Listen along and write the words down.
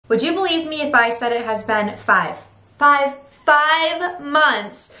Would you believe me if I said it has been five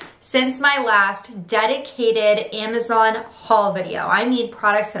months since my last dedicated Amazon haul video? I mean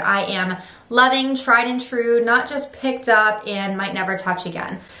products that I am loving, tried and true, not just picked up and might never touch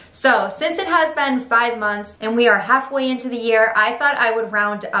again. So since it has been 5 months and we are halfway into the year, I thought I would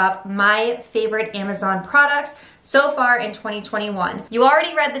round up my favorite Amazon products so far in 2021. You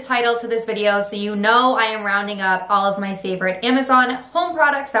already read the title to this video, so you know I am rounding up all of my favorite Amazon home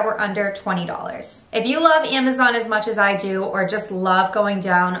products that were under $20. If you love Amazon as much as I do, or just love going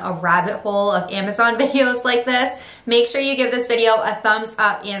down a rabbit hole of Amazon videos like this, make sure you give this video a thumbs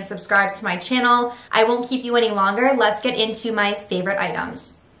up and subscribe to my channel. I won't keep you any longer. Let's get into my favorite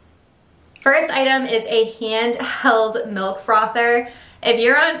items. First item is a handheld milk frother. If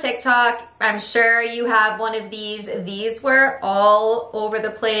you're on TikTok, I'm sure you have one of these. These were all over the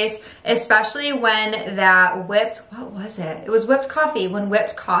place, especially when that whipped, what was it? It was whipped coffee. When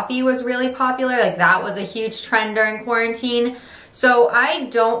whipped coffee was really popular, like that was a huge trend during quarantine. So I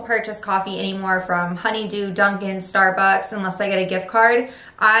don't purchase coffee anymore from Honeydew, Dunkin', Starbucks, unless I get a gift card.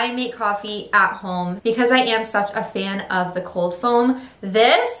 I make coffee at home because I am such a fan of the cold foam.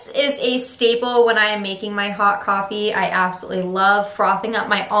 This is a staple when I am making my hot coffee. I absolutely love frothing up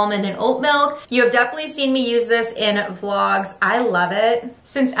my almond and oat milk. You have definitely seen me use this in vlogs. I love it.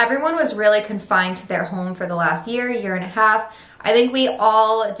 Since everyone was really confined to their home for the last year and a half, I think we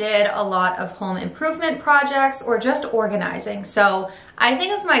all did a lot of home improvement projects or just organizing. So I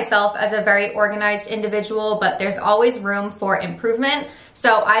think of myself as a very organized individual, but there's always room for improvement.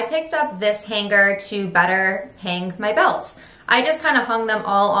 So I picked up this hanger to better hang my belts. I just kind of hung them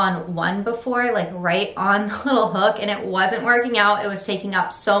all on one before, like right on the little hook, and it wasn't working out. It was taking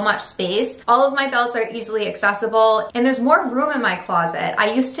up so much space. All of my belts are easily accessible, and there's more room in my closet.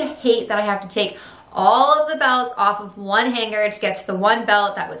 I used to hate that I have to take all of the belts off of one hanger to get to the one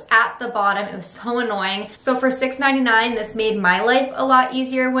belt that was at the bottom. It was so annoying. So for $6.99, this made my life a lot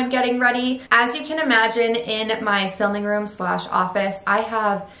easier when getting ready. As you can imagine, in my filming room / office, I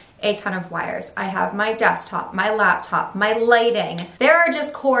have a ton of wires. I have my desktop, my laptop, my lighting. There are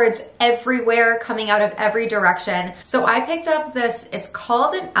just cords everywhere coming out of every direction. So I picked up this, it's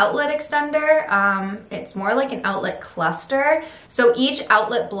called an outlet extender. It's more like an outlet cluster. So each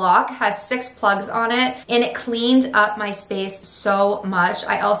outlet block has 6 plugs on it, and it cleaned up my space so much.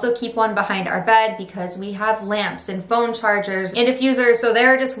 I also keep one behind our bed because we have lamps and phone chargers and diffusers, so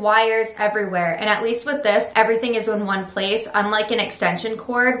there are just wires everywhere. And at least with this, everything is in one place, unlike an extension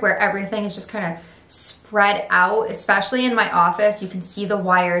cord where everything is just kind of spread out, especially in my office. You can see the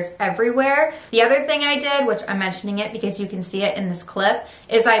wires everywhere. The other thing I did, which I'm mentioning it because you can see it in this clip,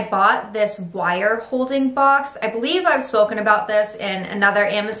 is I bought this wire holding box. I believe I've spoken about this in another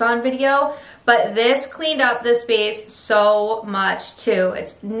Amazon video, but this cleaned up the space so much too.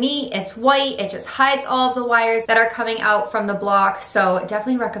 It's neat, it's white, it just hides all of the wires that are coming out from the block, so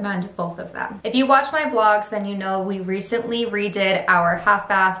definitely recommend both of them. If you watch my vlogs, then you know we recently redid our half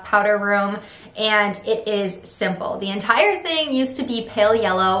bath powder room, and it is simple. The entire thing used to be pale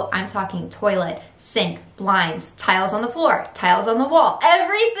yellow. I'm talking toilet, sink, blinds, tiles on the floor, tiles on the wall.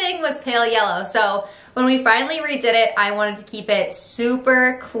 Everything was pale yellow. So when we finally redid it, I wanted to keep it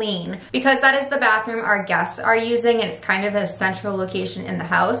super clean because that is the bathroom our guests are using, and it's kind of a central location in the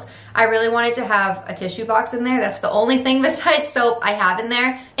house. I really wanted to have a tissue box in there. That's the only thing besides soap I have in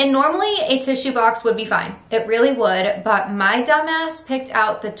there. And normally a tissue box would be fine. It really would, but my dumbass picked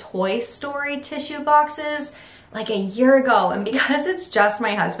out the Toy Story tissue boxes like a year ago, and because it's just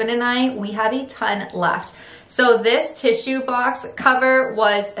my husband and I, we have a ton left. So this tissue box cover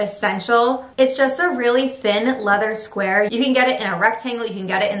was essential. It's just a really thin leather square. You can get it in a rectangle, you can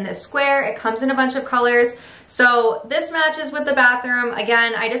get it in this square. It comes in a bunch of colors. So this matches with the bathroom.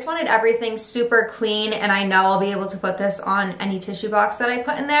 Again, I just wanted everything super clean, and I know I'll be able to put this on any tissue box that I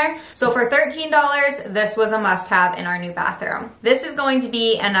put in there. So for $13, this was a must-have in our new bathroom. This is going to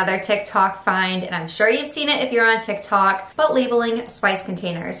be another TikTok find, and I'm sure you've seen it if you're on TikTok, but labeling spice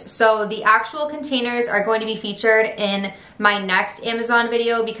containers. So the actual containers are going to be featured in my next Amazon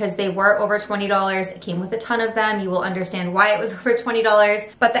video because they were over $20. It came with a ton of them. You will understand why it was over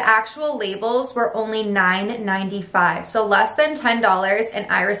 $20, but the actual labels were only $9.95, so less than $10,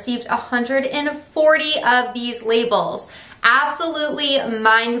 and I received 140 of these labels. Absolutely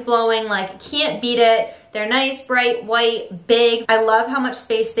mind-blowing, like can't beat it. They're nice, bright, white, big. I love how much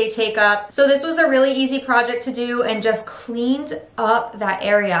space they take up. So this was a really easy project to do and just cleaned up that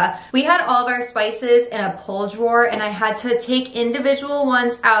area. We had all of our spices in a pull drawer and I had to take individual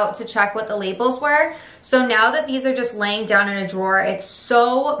ones out to check what the labels were. So now that these are just laying down in a drawer, it's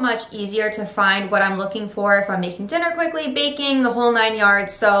so much easier to find what I'm looking for if I'm making dinner quickly, baking, the whole 9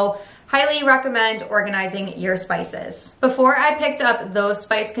 yards. So highly recommend organizing your spices. Before I picked up those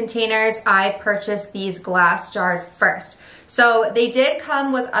spice containers, I purchased these glass jars first. So they did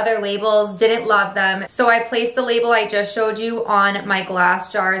come with other labels, didn't love them. So I placed the label I just showed you on my glass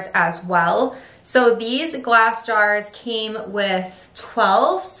jars as well. So these glass jars came with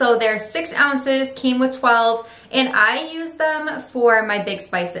 12. So they're 6 ounces, came with 12. And I use them for my big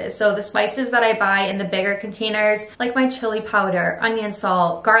spices. So the spices that I buy in the bigger containers, like my chili powder, onion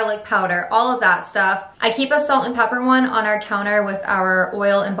salt, garlic powder, all of that stuff. I keep a salt and pepper one on our counter with our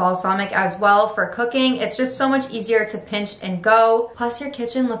oil and balsamic as well for cooking. It's just so much easier to pinch and go. Plus your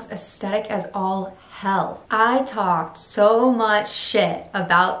kitchen looks aesthetic as all hell. I talked so much shit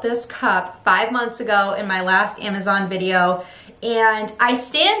about this cup 5 months ago in my last Amazon video, and I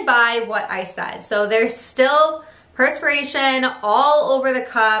stand by what I said. So there's still perspiration all over the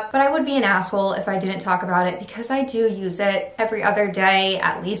cup, but I would be an asshole if I didn't talk about it because I do use it every other day,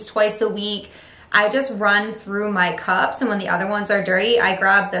 at least twice a week. I just run through my cups, and when the other ones are dirty, I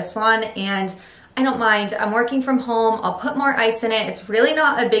grab this one and I don't mind. I'm working from home. I'll put more ice in it. It's really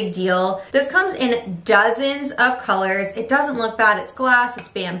not a big deal. This comes in dozens of colors. It doesn't look bad. It's glass, it's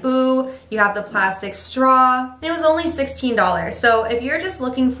bamboo. You have the plastic straw. And it was only $16. So if you're just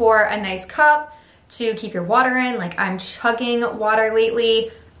looking for a nice cup to keep your water in, like I'm chugging water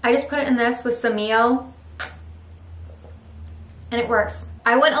lately, I just put it in this with some Mio and it works.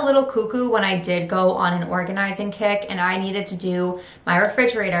 I went a little cuckoo when I did go on an organizing kick and I needed to do my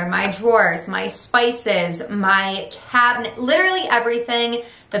refrigerator, my drawers, my spices, my cabinet, literally everything,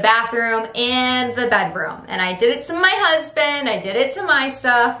 the bathroom and the bedroom. And I did it to my husband, I did it to my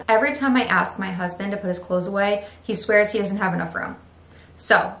stuff. Every time I ask my husband to put his clothes away, he swears he doesn't have enough room.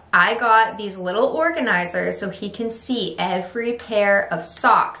 So I got these little organizers so he can see every pair of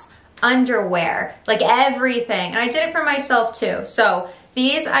socks, underwear, like everything. And I did it for myself too. So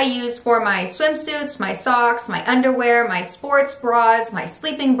these I use for my swimsuits, my socks, my underwear, my sports bras, my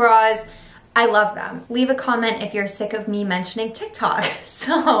sleeping bras. I love them. Leave a comment if you're sick of me mentioning TikTok.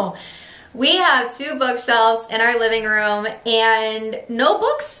 So we have 2 bookshelves in our living room and no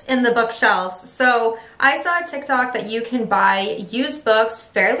books in the bookshelves. So I saw a TikTok that you can buy used books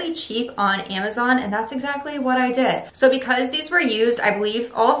fairly cheap on Amazon, and that's exactly what I did. So because these were used, I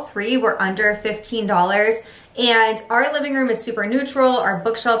believe all 3 were under $15. And our living room is super neutral. Our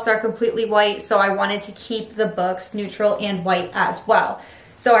bookshelves are completely white. So I wanted to keep the books neutral and white as well.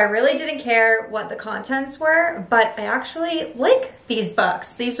 So I really didn't care what the contents were, but I actually like these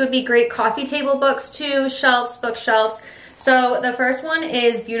books. These would be great coffee table books too, shelves, bookshelves. So the first one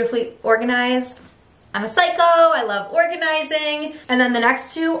is beautifully organized. I'm a psycho, I love organizing. And then the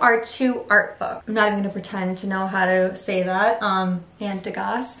next 2 are 2 art books. I'm not even gonna pretend to know how to say that, and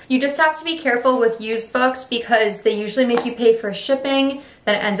Degas. You just have to be careful with used books because they usually make you pay for shipping,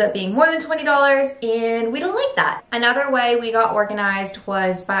 then it ends up being more than $20, and we don't like that. Another way we got organized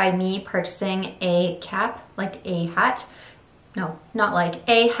was by me purchasing a cap, like a hat. No, not like,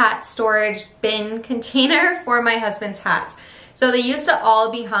 a hat storage bin container for my husband's hats. So they used to all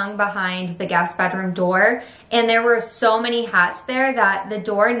be hung behind the guest bedroom door, and there were so many hats there that the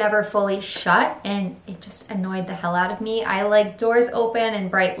door never fully shut, and it just annoyed the hell out of me. I like doors open and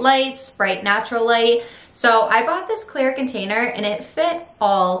bright lights, bright natural light. So I bought this clear container and it fit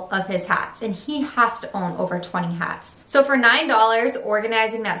all of his hats, and he has to own over 20 hats. So for $9,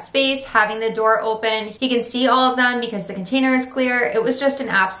 organizing that space, having the door open, he can see all of them because the container is clear. It was just an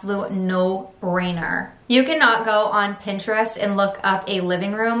absolute no-brainer. You cannot go on Pinterest and look up a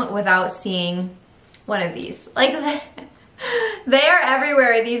living room without seeing one of these. Like, they are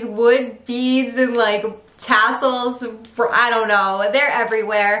everywhere. These wood beads and like tassels, I don't know, they're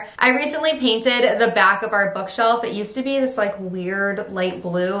everywhere. I recently painted the back of our bookshelf. It used to be this like weird light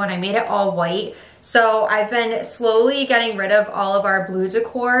blue, and I made it all white. So I've been slowly getting rid of all of our blue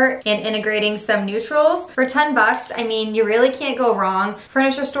decor and integrating some neutrals. For 10 bucks, I mean, you really can't go wrong.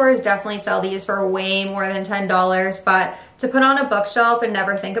 Furniture stores definitely sell these for way more than $10, but to put on a bookshelf and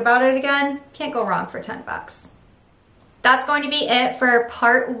never think about it again, can't go wrong for 10 bucks. That's going to be it for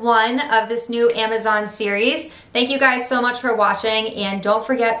part 1 of this new Amazon series. Thank you guys so much for watching, and don't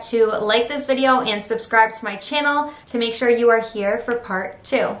forget to like this video and subscribe to my channel to make sure you are here for part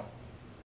 2.